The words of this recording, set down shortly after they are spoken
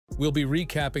We'll be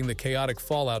recapping the chaotic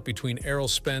fallout between Errol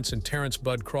Spence and Terence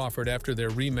 "Bud" Crawford after their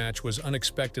rematch was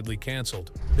unexpectedly canceled.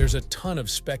 There's a ton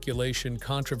of speculation,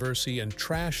 controversy, and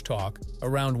trash talk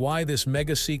around why this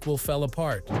mega sequel fell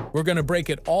apart. We're gonna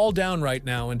break it all down right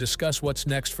now and discuss what's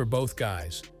next for both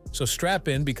guys. So strap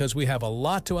in because we have a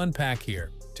lot to unpack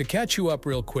here. To catch you up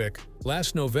real quick,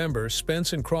 last November,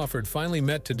 Spence and Crawford finally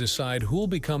met to decide who'll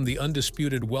become the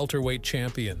undisputed welterweight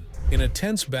champion. In a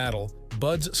tense battle,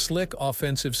 Bud's slick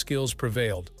offensive skills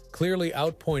prevailed, clearly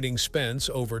outpointing Spence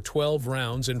over 12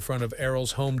 rounds in front of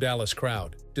Errol's home Dallas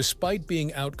crowd. Despite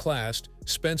being outclassed,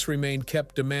 Spence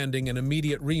kept demanding an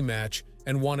immediate rematch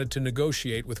and wanted to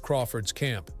negotiate with Crawford's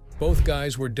camp. Both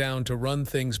guys were down to run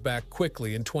things back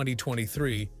quickly in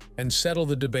 2023 and settle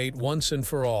the debate once and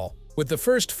for all. With the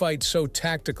first fight so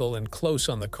tactical and close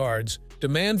on the cards,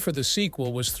 demand for the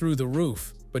sequel was through the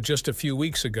roof. But just a few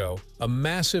weeks ago, a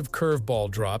massive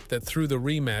curveball dropped that threw the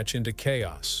rematch into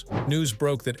chaos. News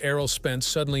broke that Errol Spence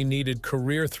suddenly needed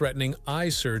career-threatening eye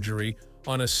surgery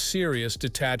on a serious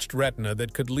detached retina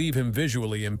that could leave him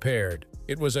visually impaired.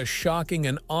 It was a shocking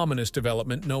and ominous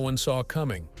development no one saw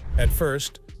coming. At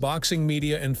first, boxing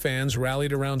media and fans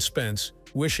rallied around Spence,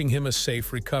 wishing him a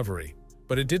safe recovery.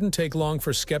 But it didn't take long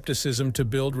for skepticism to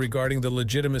build regarding the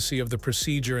legitimacy of the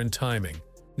procedure and timing.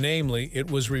 Namely,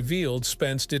 it was revealed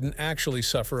Spence didn't actually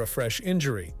suffer a fresh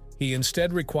injury. He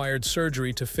instead required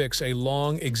surgery to fix a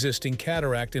long-existing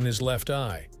cataract in his left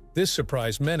eye. This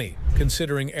surprised many,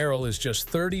 considering Errol is just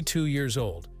 32 years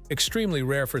old, extremely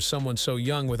rare for someone so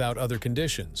young without other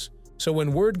conditions. So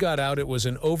when word got out it was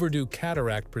an overdue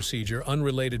cataract procedure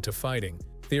unrelated to fighting,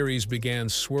 theories began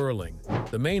swirling.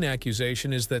 The main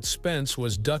accusation is that Spence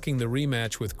was ducking the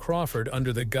rematch with Crawford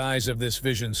under the guise of this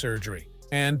vision surgery,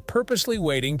 and purposely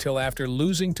waiting till after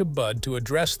losing to Bud to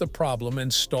address the problem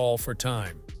and stall for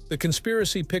time. The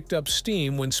conspiracy picked up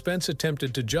steam when Spence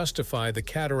attempted to justify the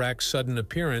cataract's sudden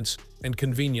appearance and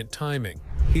convenient timing.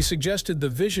 He suggested the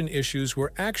vision issues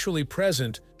were actually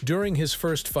present during his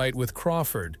first fight with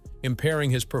Crawford,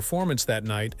 impairing his performance that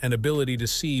night and ability to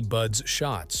see Bud's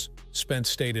shots. Spence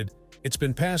stated, "It's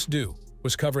been past due,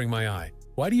 was covering my eye.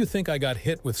 Why do you think I got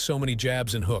hit with so many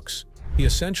jabs and hooks?" He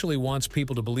essentially wants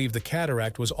people to believe the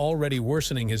cataract was already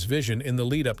worsening his vision in the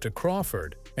lead-up to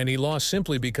Crawford, and he lost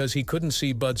simply because he couldn't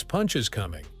see Bud's punches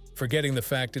coming, forgetting the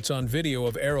fact it's on video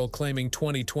of Errol claiming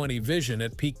 20/20 vision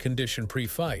at peak condition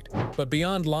pre-fight. But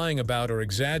beyond lying about or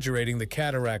exaggerating the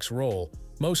cataract's role,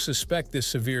 most suspect this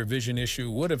severe vision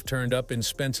issue would have turned up in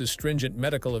Spence's stringent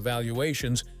medical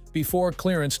evaluations before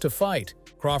clearance to fight.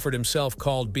 Crawford himself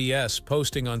called BS,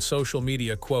 posting on social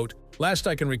media, quote, "Last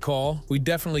I can recall, we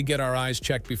definitely get our eyes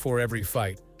checked before every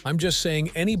fight. I'm just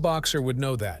saying any boxer would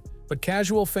know that, but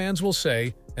casual fans will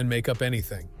say and make up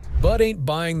anything." Bud ain't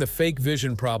buying the fake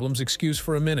vision problems excuse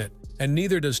for a minute, and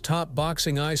neither does top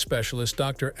boxing eye specialist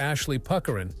Dr. Ashley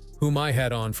Puckerin, whom I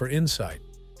had on for insight.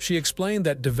 She explained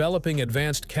that developing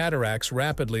advanced cataracts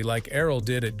rapidly like Errol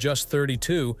did at just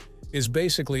 32 is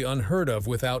basically unheard of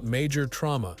without major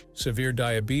trauma, severe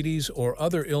diabetes, or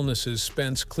other illnesses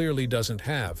Spence clearly doesn't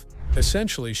have.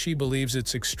 Essentially, she believes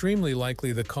it's extremely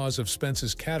likely the cause of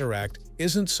Spence's cataract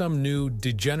isn't some new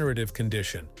degenerative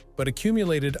condition, but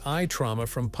accumulated eye trauma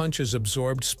from punches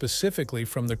absorbed specifically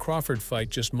from the Crawford fight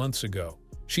just months ago.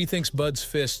 She thinks Bud's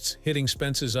fists hitting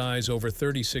Spence's eyes over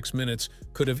 36 minutes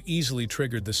could have easily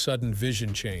triggered the sudden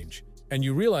vision change. And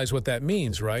you realize what that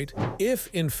means, right? If,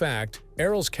 in fact,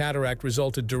 Errol's cataract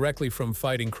resulted directly from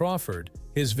fighting Crawford,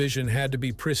 his vision had to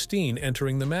be pristine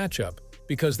entering the matchup,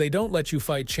 because they don't let you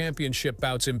fight championship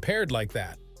bouts impaired like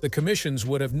that. The commissions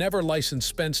would have never licensed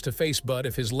Spence to face Bud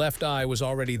if his left eye was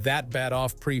already that bad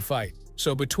off pre-fight.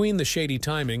 So between the shady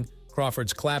timing,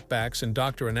 Crawford's clapbacks, and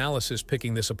doctor analysis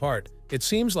picking this apart, it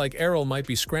seems like Errol might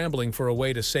be scrambling for a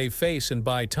way to save face and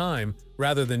buy time,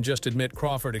 rather than just admit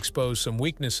Crawford exposed some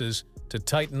weaknesses to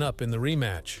tighten up in the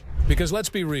rematch. Because let's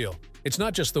be real, it's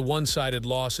not just the one-sided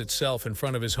loss itself in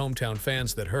front of his hometown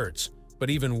fans that hurts, but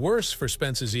even worse for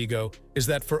Spence's ego is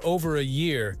that for over a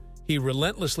year, he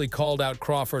relentlessly called out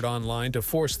Crawford online to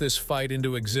force this fight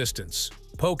into existence,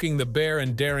 poking the bear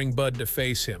and daring Bud to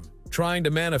face him, trying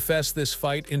to manifest this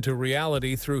fight into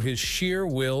reality through his sheer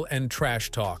will and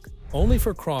trash talk, only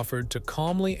for Crawford to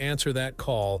calmly answer that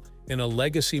call in a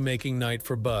legacy-making night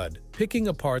for Bud, picking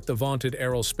apart the vaunted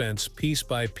Errol Spence piece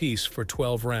by piece for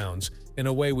 12 rounds in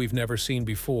a way we've never seen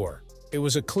before. It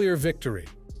was a clear victory,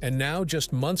 and now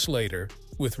just months later,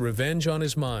 with revenge on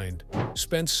his mind,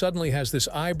 Spence suddenly has this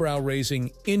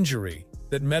eyebrow-raising injury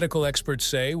that medical experts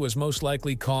say was most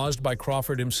likely caused by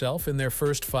Crawford himself in their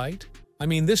first fight. I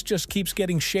mean, this just keeps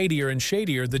getting shadier and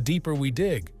shadier the deeper we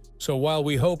dig. So while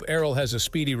we hope Errol has a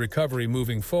speedy recovery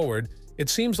moving forward, it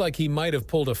seems like he might have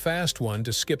pulled a fast one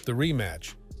to skip the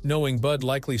rematch, knowing Bud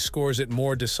likely scores it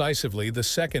more decisively the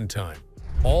second time,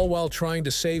 all while trying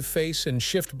to save face and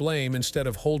shift blame instead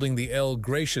of holding the L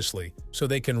graciously so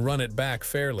they can run it back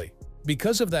fairly.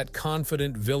 Because of that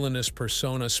confident, villainous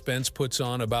persona Spence puts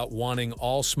on about wanting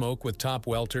all smoke with top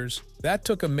welters, that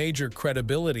took a major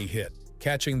credibility hit,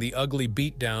 catching the ugly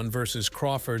beatdown versus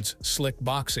Crawford's slick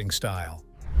boxing style.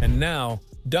 And now,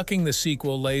 ducking the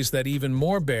sequel lays that even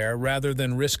more bare rather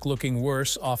than risk looking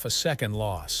worse off a second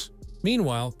loss.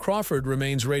 Meanwhile, Crawford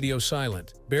remains radio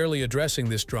silent, barely addressing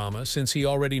this drama since he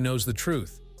already knows the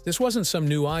truth. This wasn't some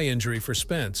new eye injury for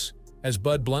Spence. As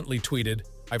Bud bluntly tweeted,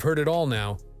 "I've heard it all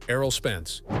now. Errol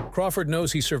Spence." Crawford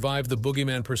knows he survived the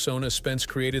boogeyman persona Spence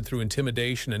created through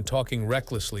intimidation and talking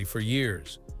recklessly for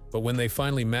years. But when they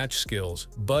finally matched skills,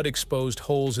 Bud exposed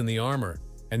holes in the armor,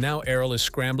 and now Errol is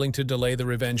scrambling to delay the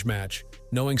revenge match,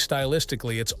 knowing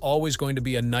stylistically it's always going to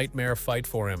be a nightmare fight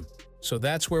for him. So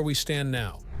that's where we stand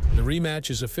now. The rematch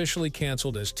is officially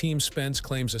canceled as Team Spence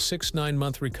claims a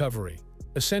 6-9-month recovery,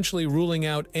 essentially ruling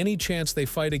out any chance they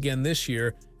fight again this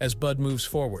year as Bud moves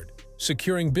forward,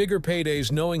 securing bigger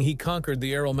paydays knowing he conquered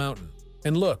the Errol Mountain.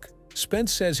 And look,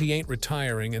 Spence says he ain't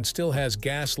retiring and still has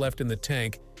gas left in the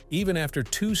tank even after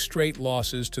 2 straight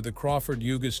losses to the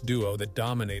Crawford-Ugas duo that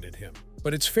dominated him.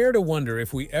 But it's fair to wonder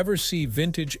if we ever see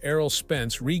vintage Errol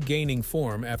Spence regaining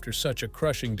form after such a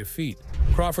crushing defeat.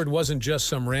 Crawford wasn't just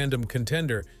some random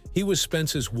contender, he was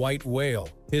Spence's white whale,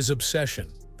 his obsession.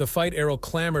 The fight Errol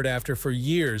clamored after for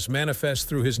years manifests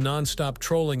through his non-stop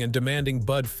trolling and demanding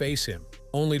Bud face him,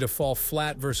 only to fall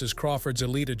flat versus Crawford's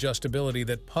elite adjustability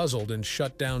that puzzled and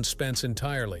shut down Spence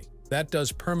entirely. That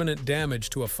does permanent damage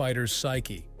to a fighter's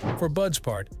psyche. For Bud's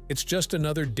part, it's just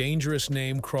another dangerous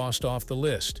name crossed off the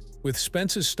list. With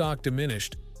Spence's stock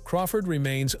diminished, Crawford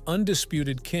remains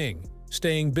undisputed king,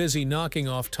 staying busy knocking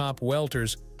off top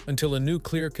welters until a new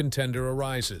clear contender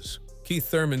arises. Keith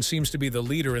Thurman seems to be the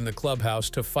leader in the clubhouse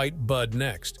to fight Bud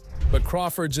next, but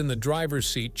Crawford's in the driver's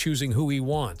seat choosing who he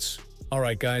wants.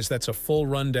 Alright guys, that's a full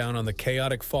rundown on the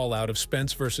chaotic fallout of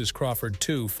Spence vs. Crawford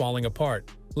 2 falling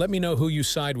apart. Let me know who you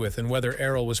side with and whether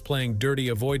Errol was playing dirty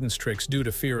avoidance tricks due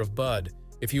to fear of Bud.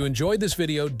 If you enjoyed this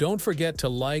video, don't forget to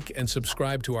like and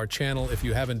subscribe to our channel if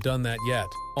you haven't done that yet.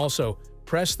 Also,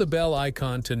 press the bell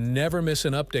icon to never miss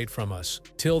an update from us.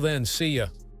 Till then, see ya!